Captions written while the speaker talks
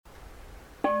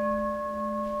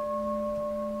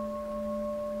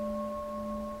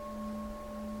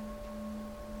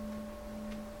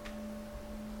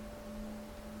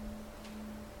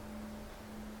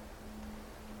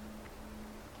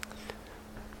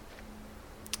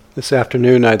This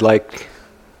afternoon I'd like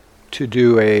to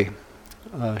do a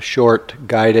short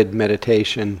guided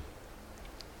meditation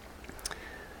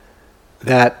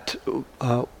that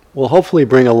will hopefully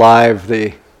bring alive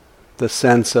the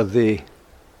sense of the, you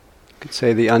could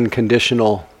say, the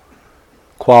unconditional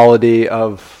quality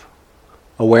of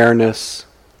awareness.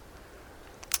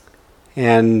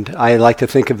 And I like to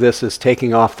think of this as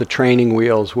taking off the training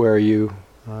wheels, where you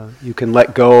can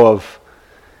let go of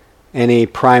any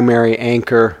primary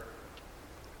anchor,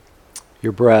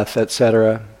 your breath,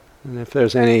 etc. And if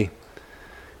there's any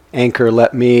anchor,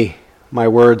 let my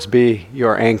words be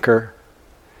your anchor,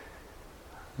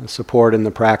 and support in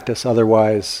the practice.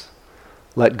 Otherwise,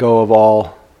 let go of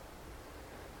all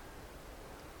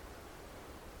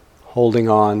holding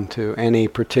on to any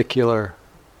particular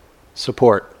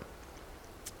support.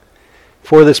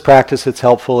 For this practice, it's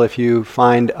helpful if you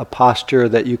find a posture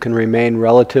that you can remain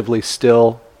relatively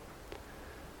still,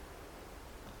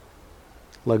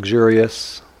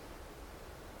 luxurious,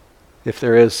 if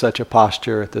there is such a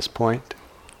posture at this point.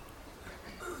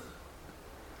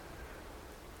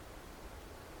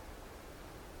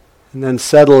 And then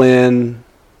settle in,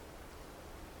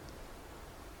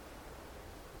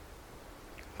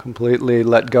 completely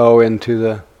let go into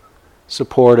the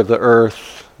support of the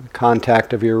earth, the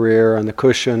contact of your rear on the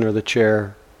cushion or the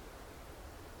chair,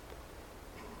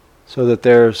 so that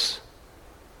there's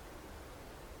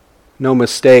no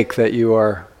mistake that you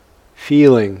are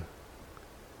feeling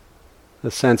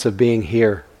the sense of being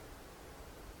here,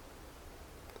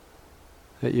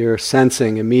 that you're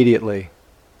sensing immediately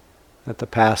that the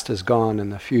past is gone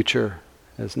and the future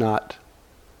has not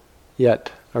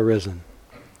yet arisen.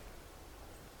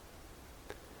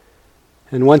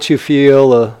 And once you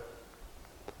feel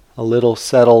a little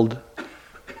settled,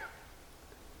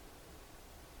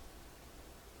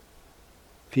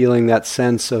 feeling that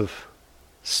sense of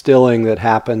stilling that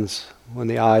happens when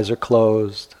the eyes are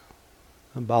closed,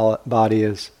 the body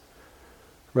is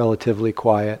relatively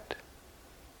quiet,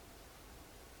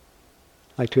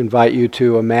 I'd like to invite you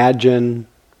to imagine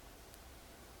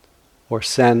or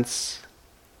sense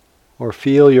or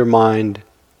feel your mind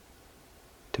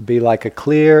to be like a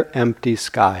clear, empty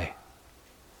sky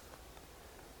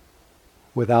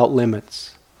without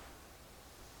limits.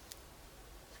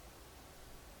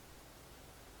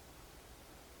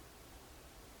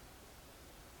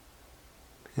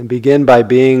 And begin by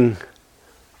being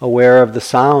aware of the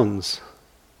sounds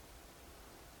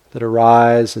that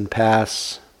arise and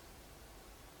pass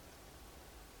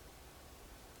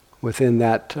within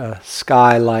that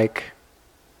sky-like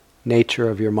nature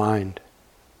of your mind.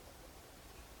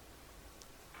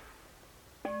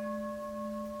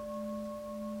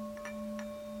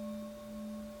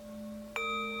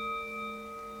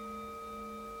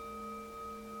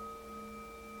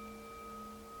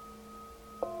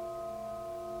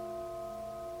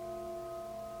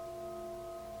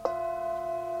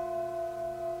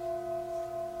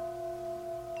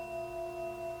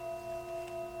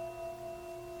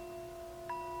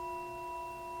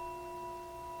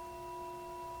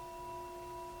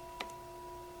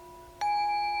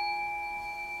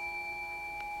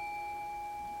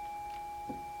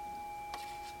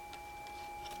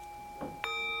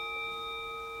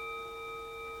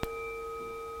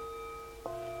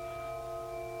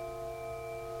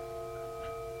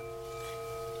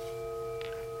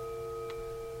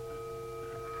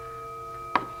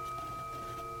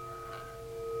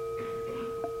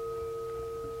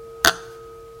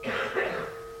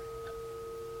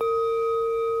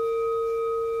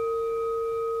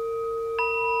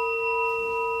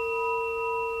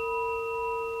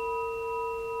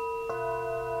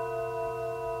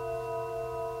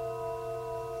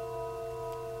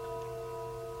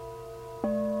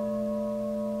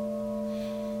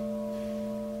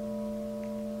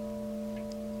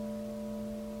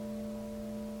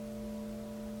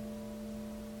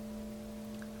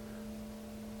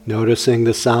 Noticing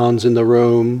the sounds in the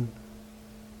room,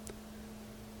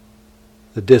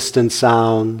 the distant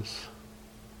sounds,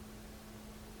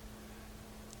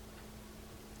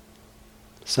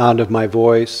 sound of my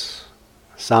voice,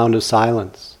 sound of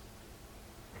silence.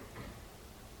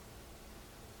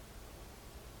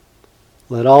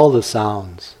 Let all the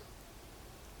sounds,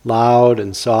 loud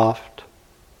and soft,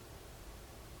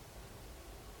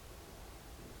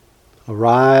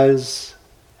 arise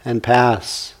and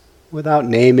pass without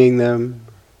naming them,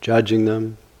 judging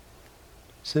them,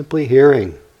 simply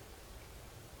hearing.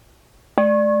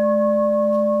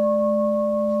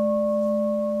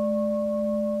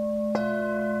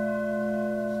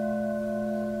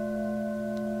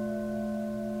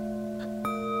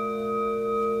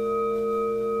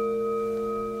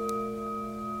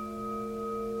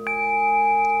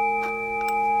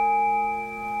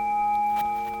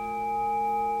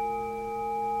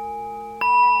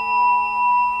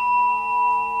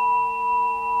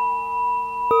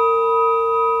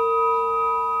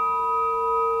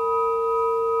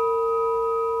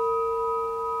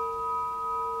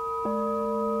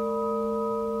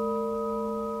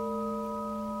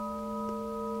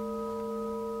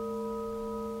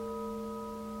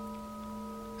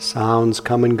 Sounds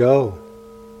come and go.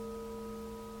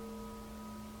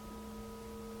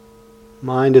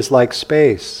 Mind is like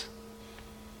space.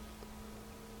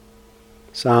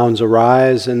 Sounds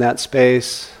arise in that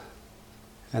space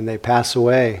and they pass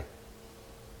away.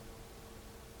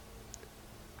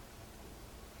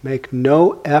 Make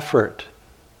no effort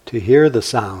to hear the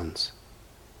sounds.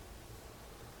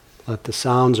 Let the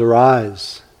sounds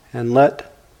arise and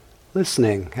let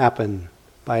listening happen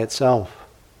by itself.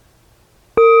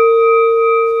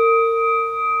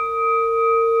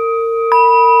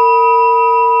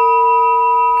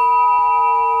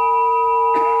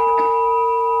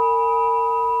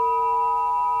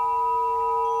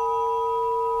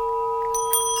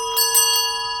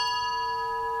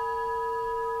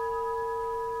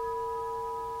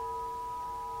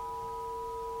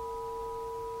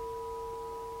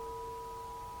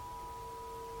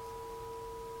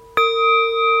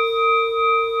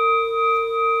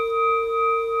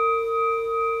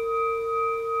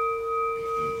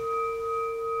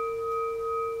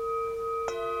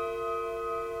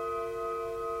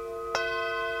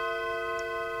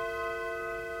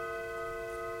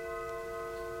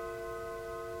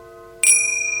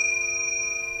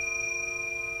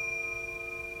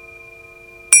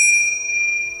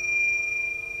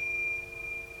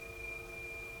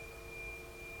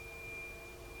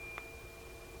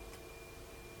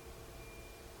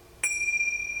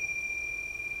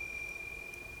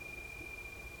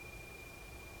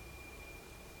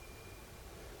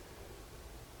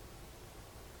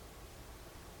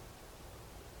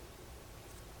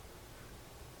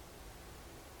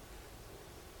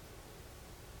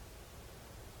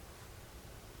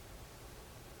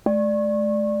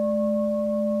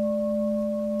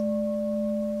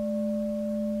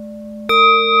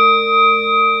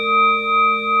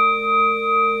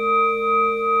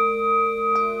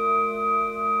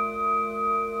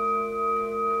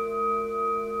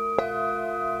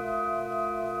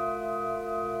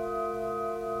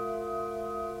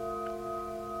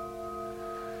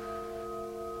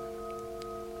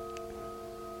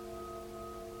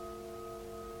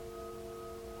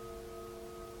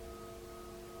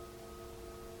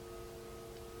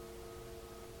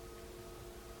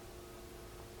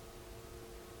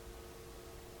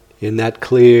 In that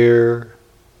clear,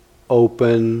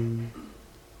 open,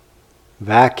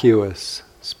 vacuous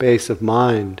space of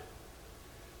mind,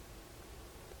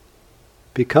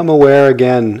 become aware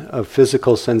again of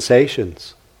physical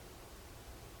sensations,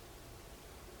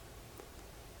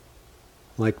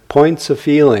 like points of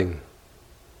feeling,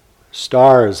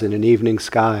 stars in an evening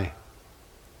sky,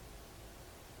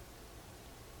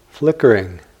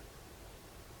 flickering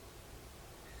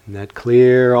in that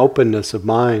clear openness of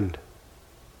mind.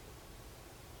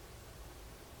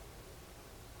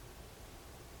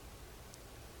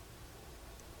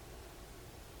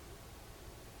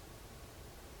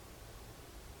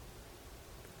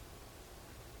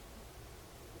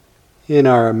 In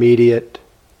our immediate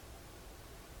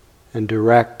and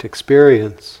direct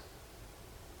experience,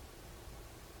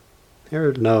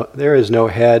 there is no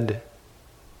head,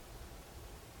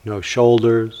 no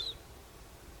shoulders,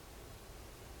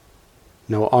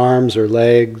 no arms or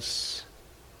legs,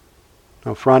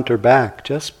 no front or back,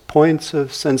 just points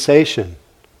of sensation,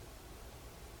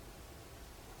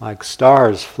 like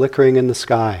stars flickering in the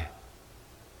sky.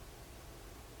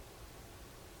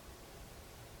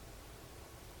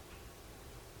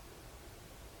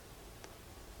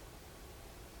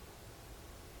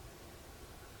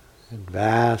 And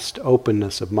vast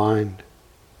openness of mind.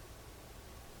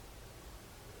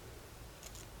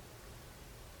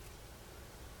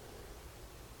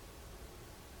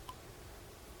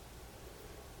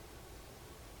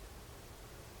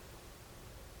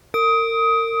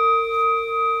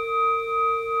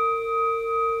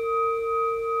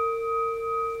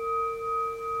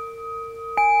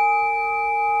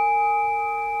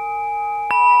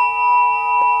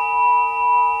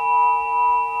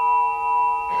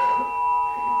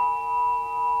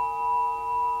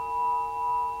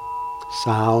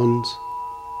 Sounds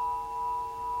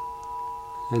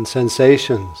and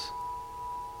sensations.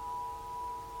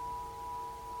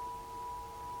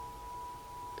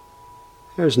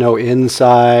 There's no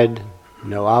inside,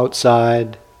 no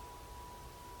outside.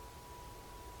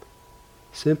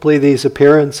 Simply these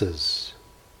appearances.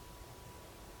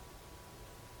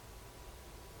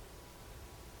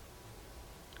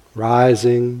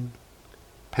 Rising,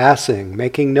 passing,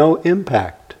 making no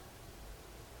impact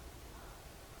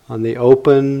on the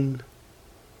open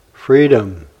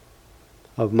freedom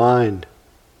of mind.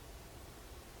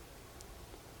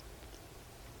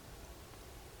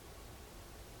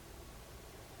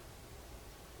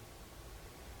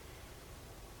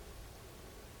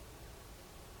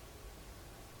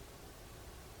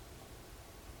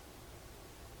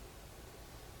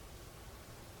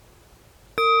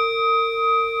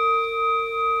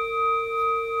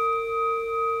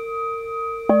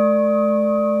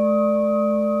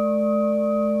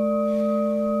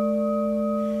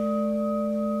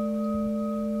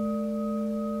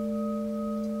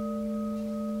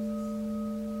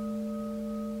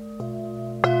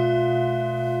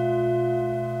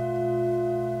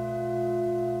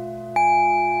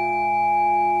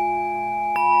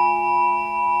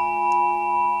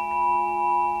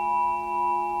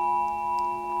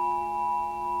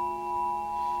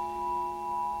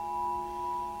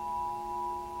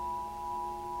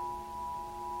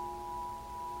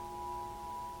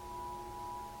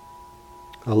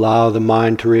 Allow the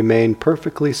mind to remain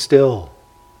perfectly still,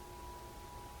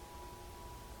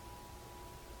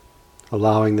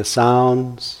 allowing the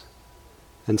sounds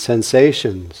and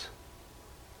sensations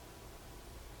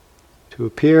to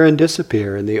appear and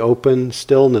disappear in the open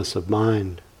stillness of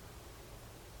mind.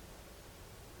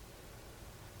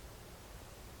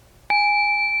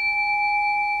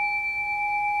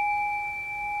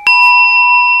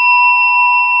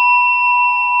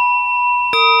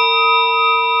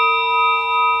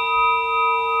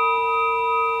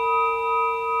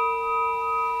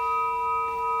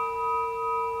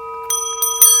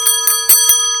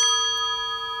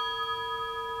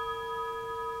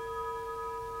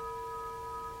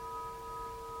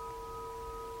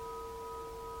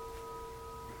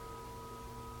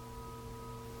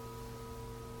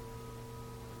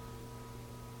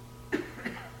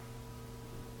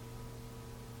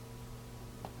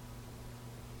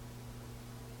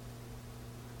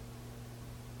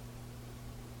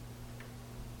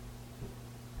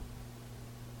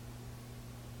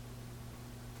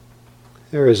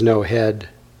 There is no head,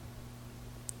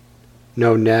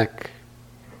 no neck,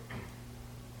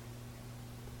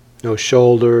 no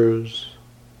shoulders,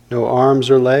 no arms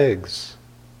or legs.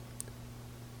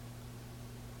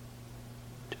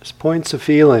 Just points of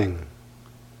feeling,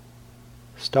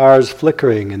 stars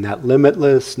flickering in that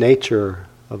limitless nature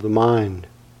of the mind.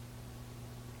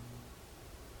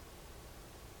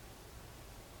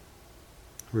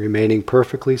 Remaining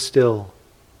perfectly still.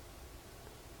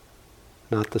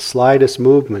 Not the slightest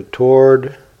movement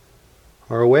toward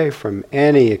or away from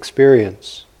any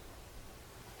experience.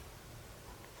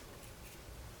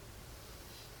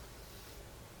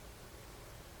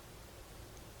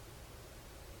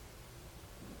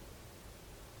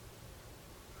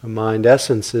 The mind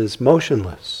essence is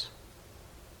motionless.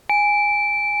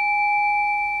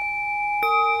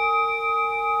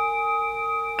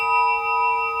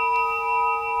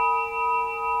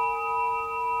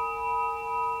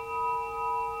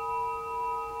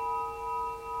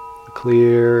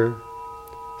 Clear,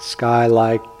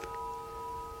 sky-like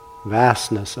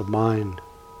vastness of mind.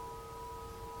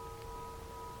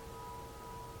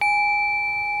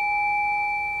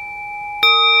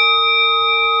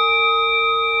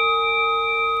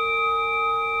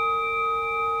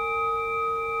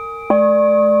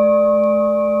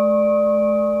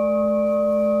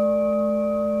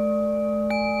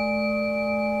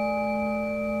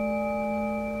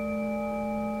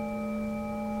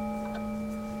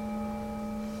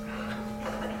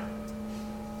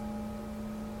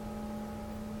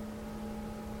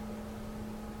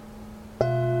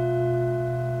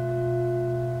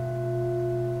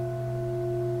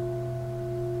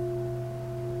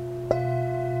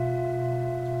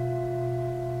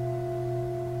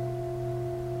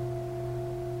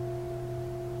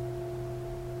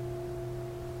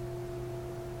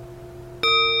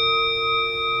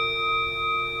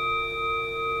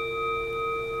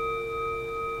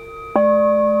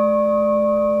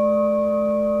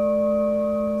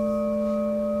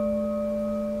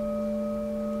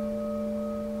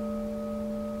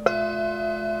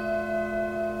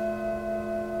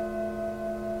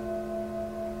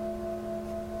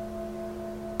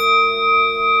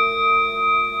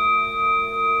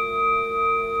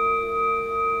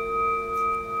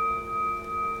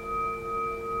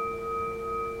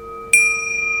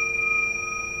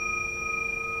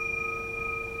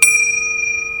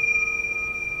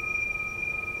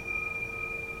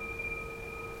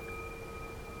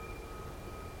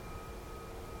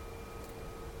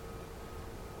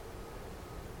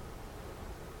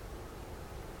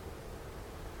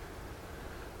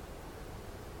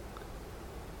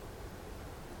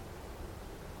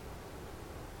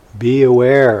 Be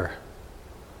aware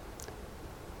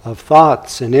of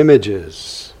thoughts and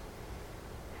images.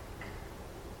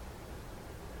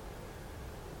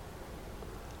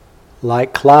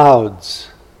 Like clouds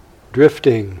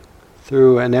drifting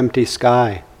through an empty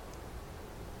sky.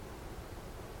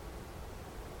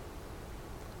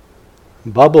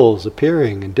 Bubbles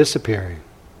appearing and disappearing.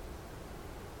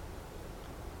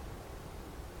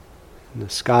 In the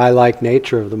sky-like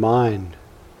nature of the mind.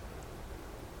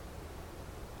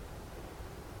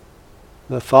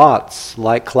 The thoughts,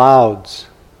 like clouds,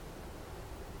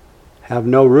 have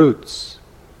no roots,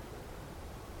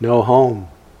 no home.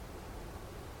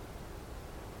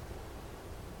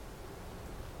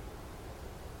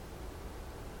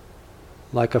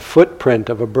 Like a footprint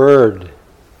of a bird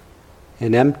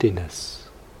in emptiness,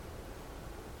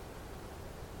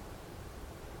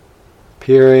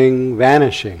 appearing,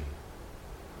 vanishing,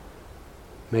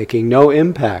 making no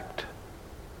impact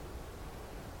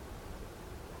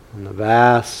on the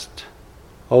vast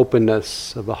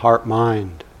openness of the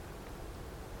heart-mind.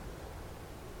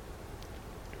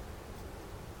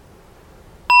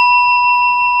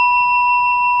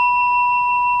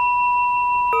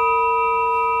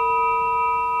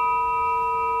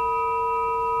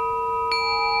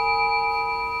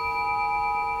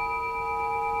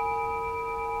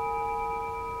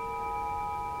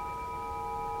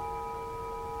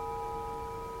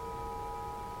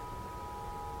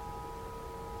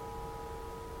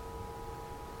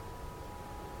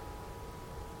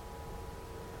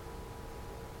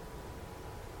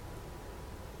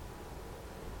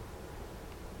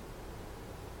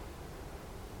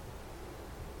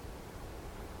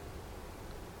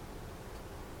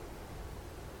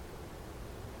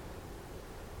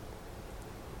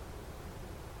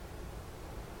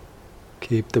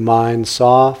 Keep the mind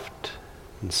soft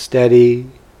and steady,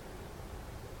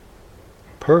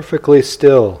 perfectly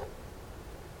still.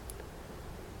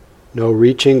 No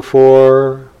reaching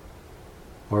for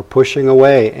or pushing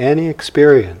away any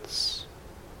experience.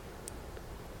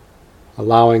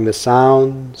 Allowing the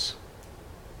sounds,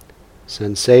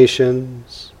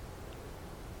 sensations,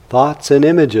 thoughts and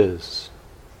images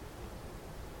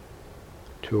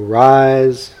to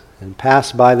arise and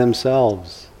pass by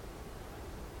themselves.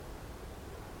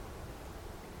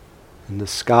 In the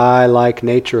sky-like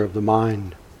nature of the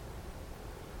mind.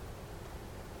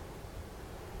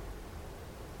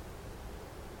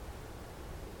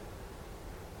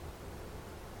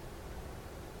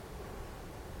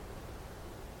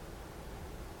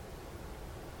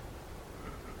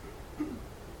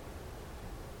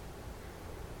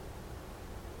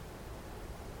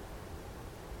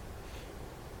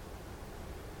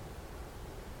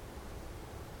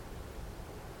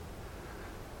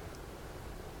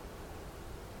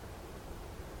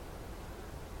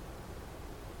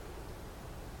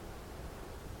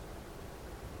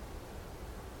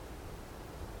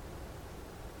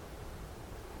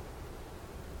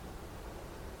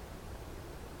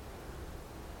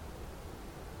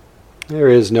 There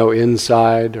is no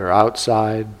inside or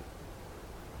outside.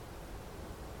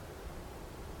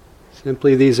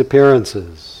 Simply these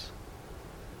appearances.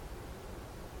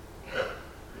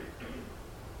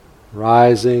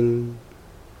 Rising,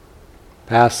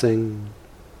 passing.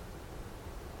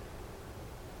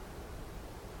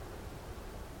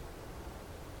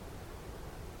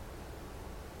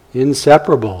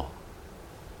 Inseparable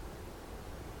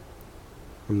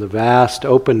from the vast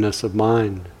openness of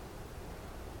mind.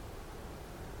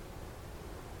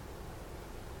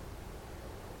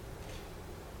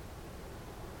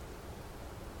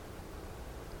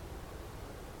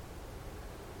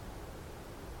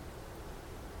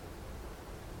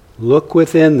 Look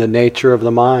within the nature of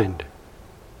the mind.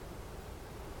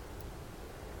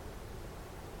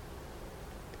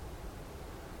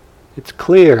 It's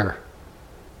clear,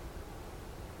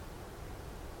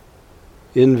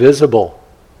 invisible,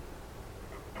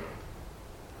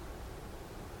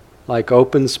 like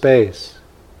open space.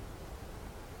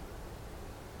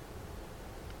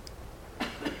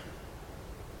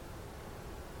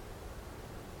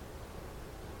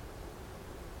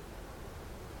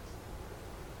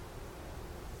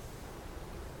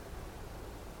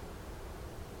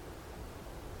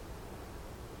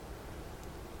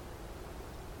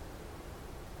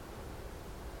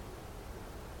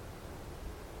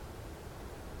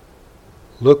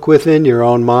 Look within your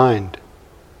own mind.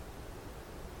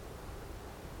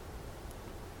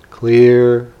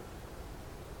 Clear,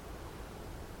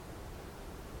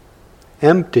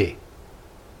 empty,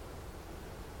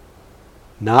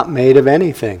 not made of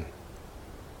anything,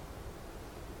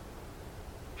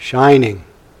 shining.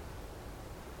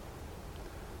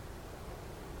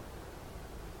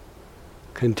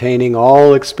 Containing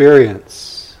all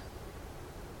experience,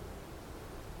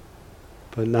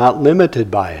 but not limited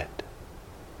by it.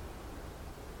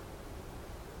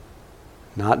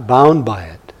 Not bound by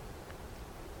it.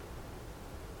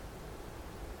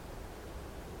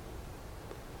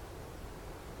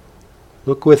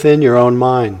 Look within your own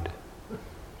mind.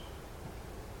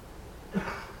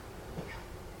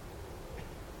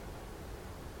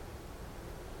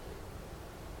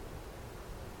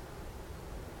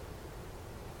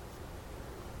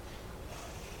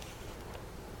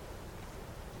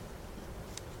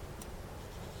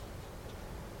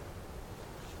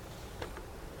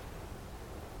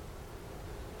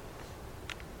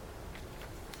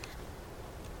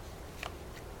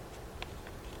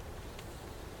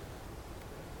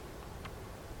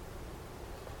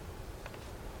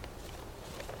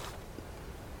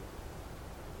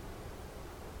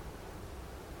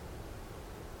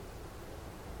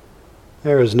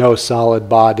 There is no solid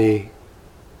body,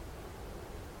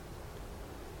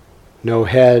 No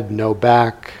head, no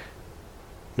back,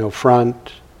 no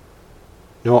front,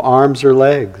 no arms or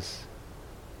legs.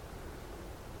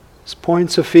 Just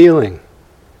points of feeling,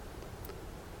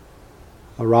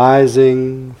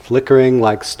 arising, flickering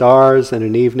like stars in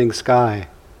an evening sky.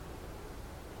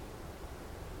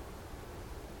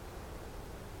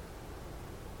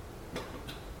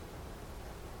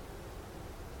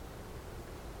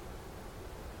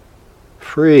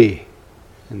 Free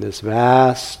in this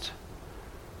vast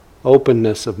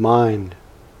openness of mind.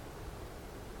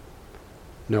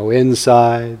 No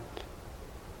inside,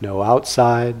 no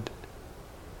outside.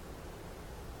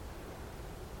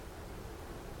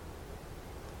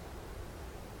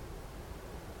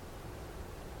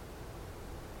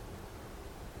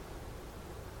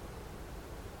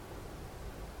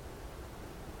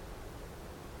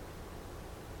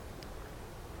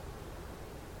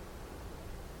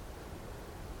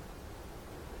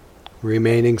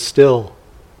 Remaining still.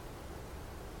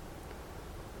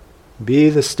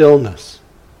 Be the stillness.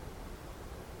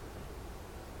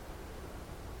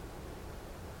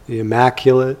 The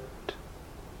immaculate,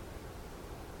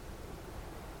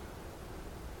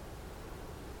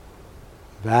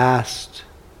 vast,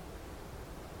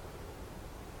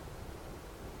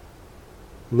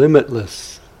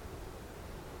 limitless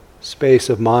space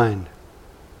of mind.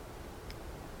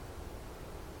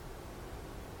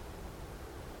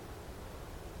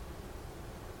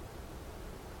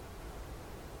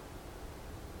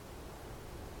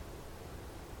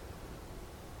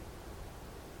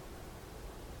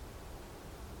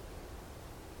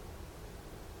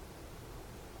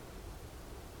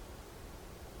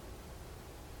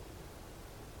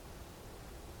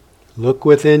 Look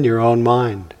within your own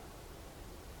mind.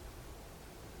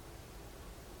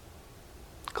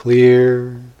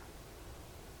 Clear,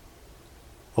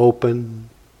 open,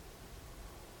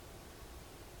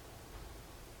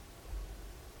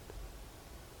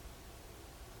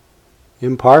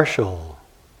 impartial,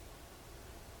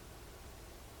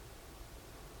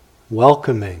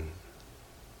 welcoming,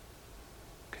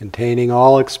 containing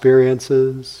all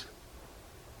experiences,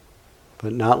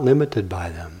 but not limited by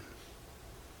them.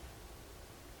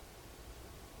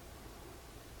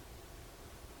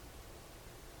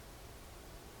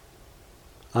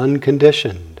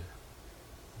 Unconditioned,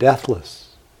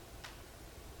 deathless.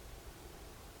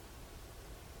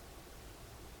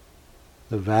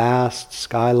 The vast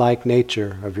sky-like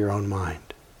nature of your own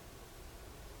mind.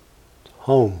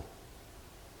 Home.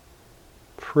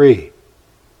 Free.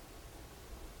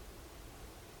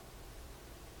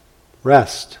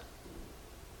 Rest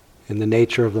in the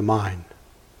nature of the mind.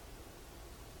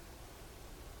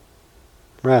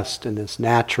 Rest in this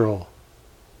natural,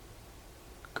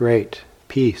 great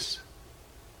peace.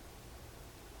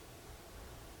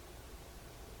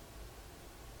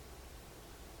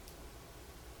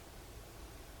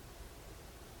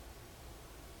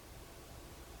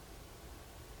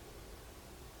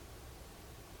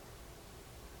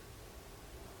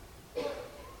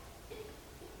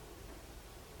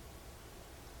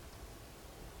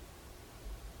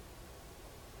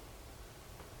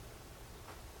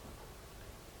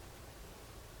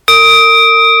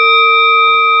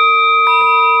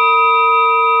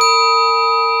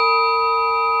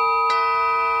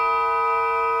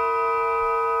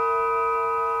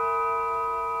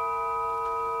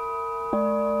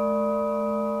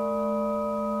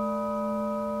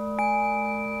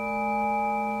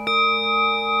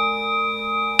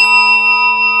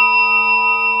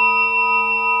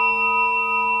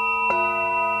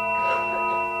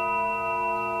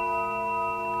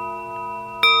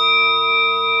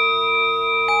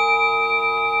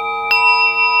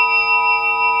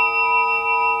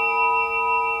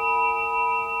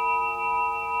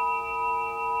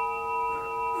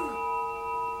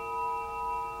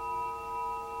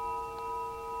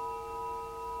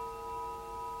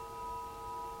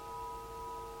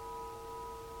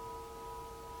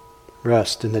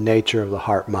 Rest in the nature of the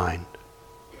heart-mind.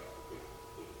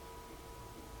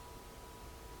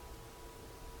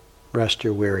 Rest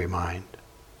your weary mind.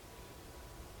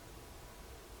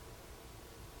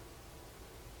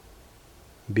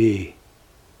 Be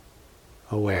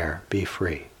aware, be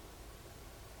free.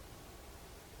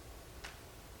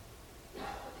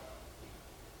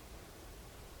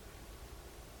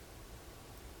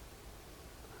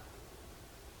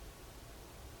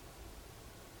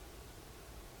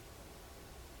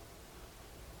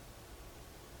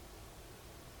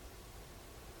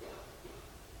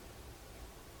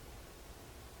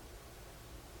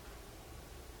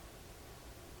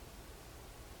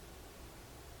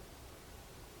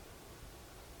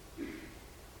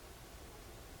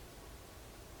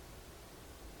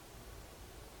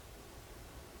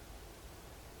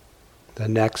 The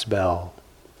next bell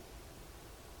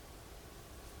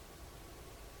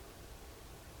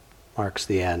marks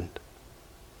the end.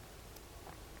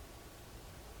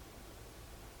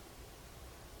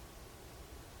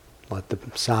 Let the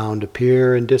sound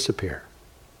appear and disappear.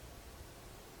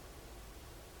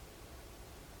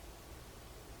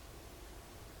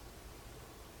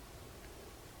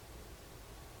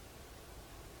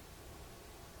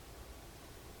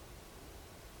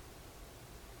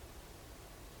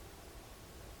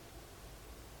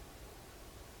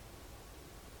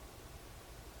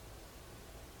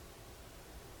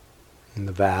 In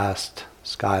the vast,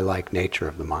 sky-like nature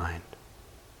of the mind.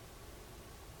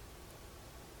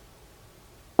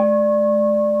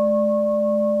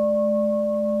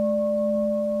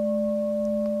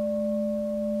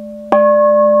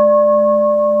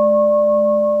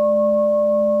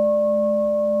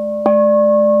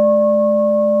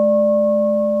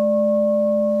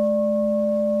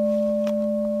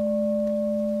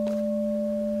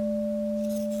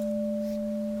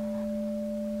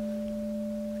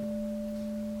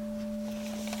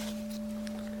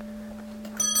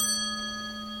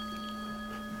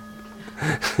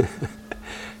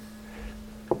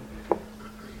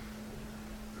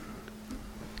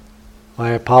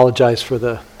 I apologize for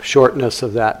the shortness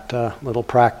of that little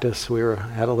practice. We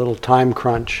had a little time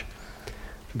crunch,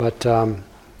 but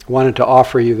wanted to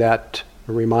offer you that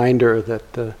reminder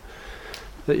that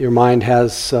that your mind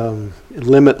has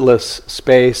limitless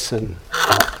space and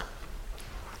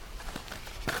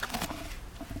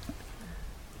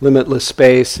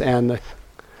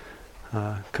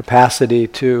the capacity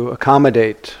to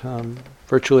accommodate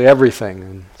virtually everything.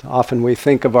 And often we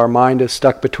think of our mind as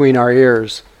stuck between our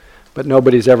ears, but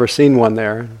nobody's ever seen one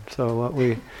there. So what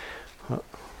we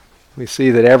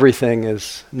see that everything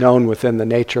is known within the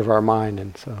nature of our mind,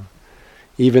 and so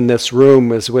even this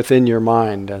room is within your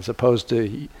mind, as opposed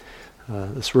to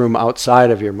this room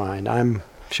outside of your mind. I'm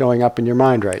showing up in your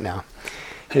mind right now.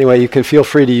 Anyway, you can feel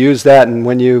free to use that, and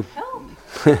when you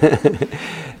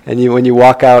when you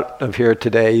walk out of here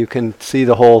today, you can see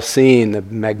the whole scene, the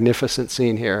magnificent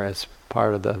scene here, as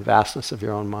part of the vastness of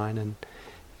your own mind, and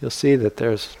you'll see that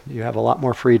you have a lot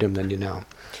more freedom than you know.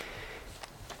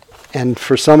 And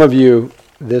for some of you,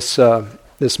 this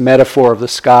metaphor of the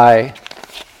sky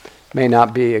may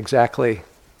not be exactly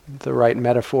the right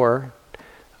metaphor.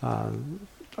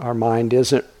 Our mind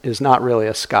is not really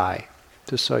a sky,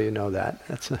 just so you know that.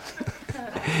 That's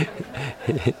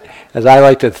as I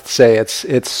like to say,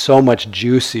 it's so much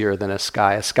juicier than a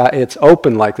sky. A sky, it's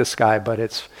open like the sky, but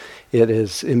it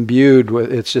is imbued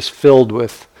with. It's just filled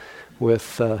with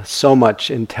so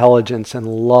much intelligence and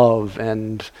love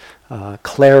and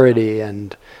clarity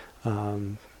and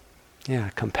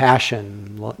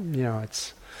compassion.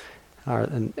 It's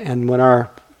and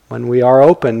when we are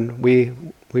open, we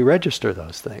register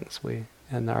those things.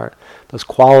 Those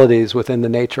qualities within the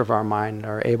nature of our mind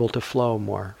are able to flow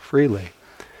more freely.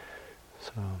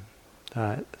 So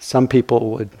some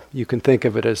people you can think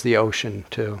of it as the ocean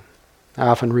too. I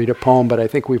often read a poem, but I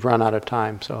think we've run out of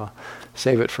time, so I'll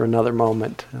save it for another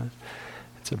moment.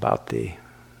 It's about the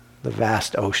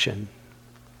vast ocean.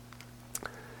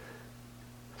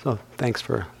 So thanks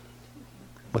for,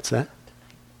 what's that?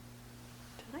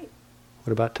 Tonight.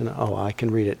 What about tonight? Oh, I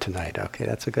can read it tonight. Okay,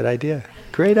 that's a good idea.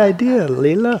 Great idea,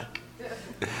 Leela.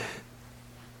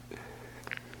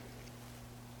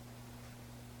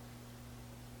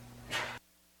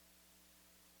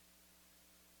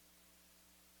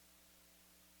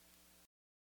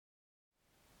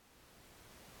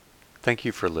 Thank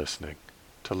you for listening.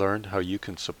 To learn how you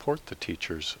can support the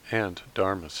teachers and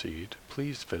Dharma Seed,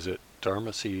 please visit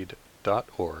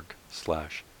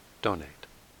dharmaseed.org/donate.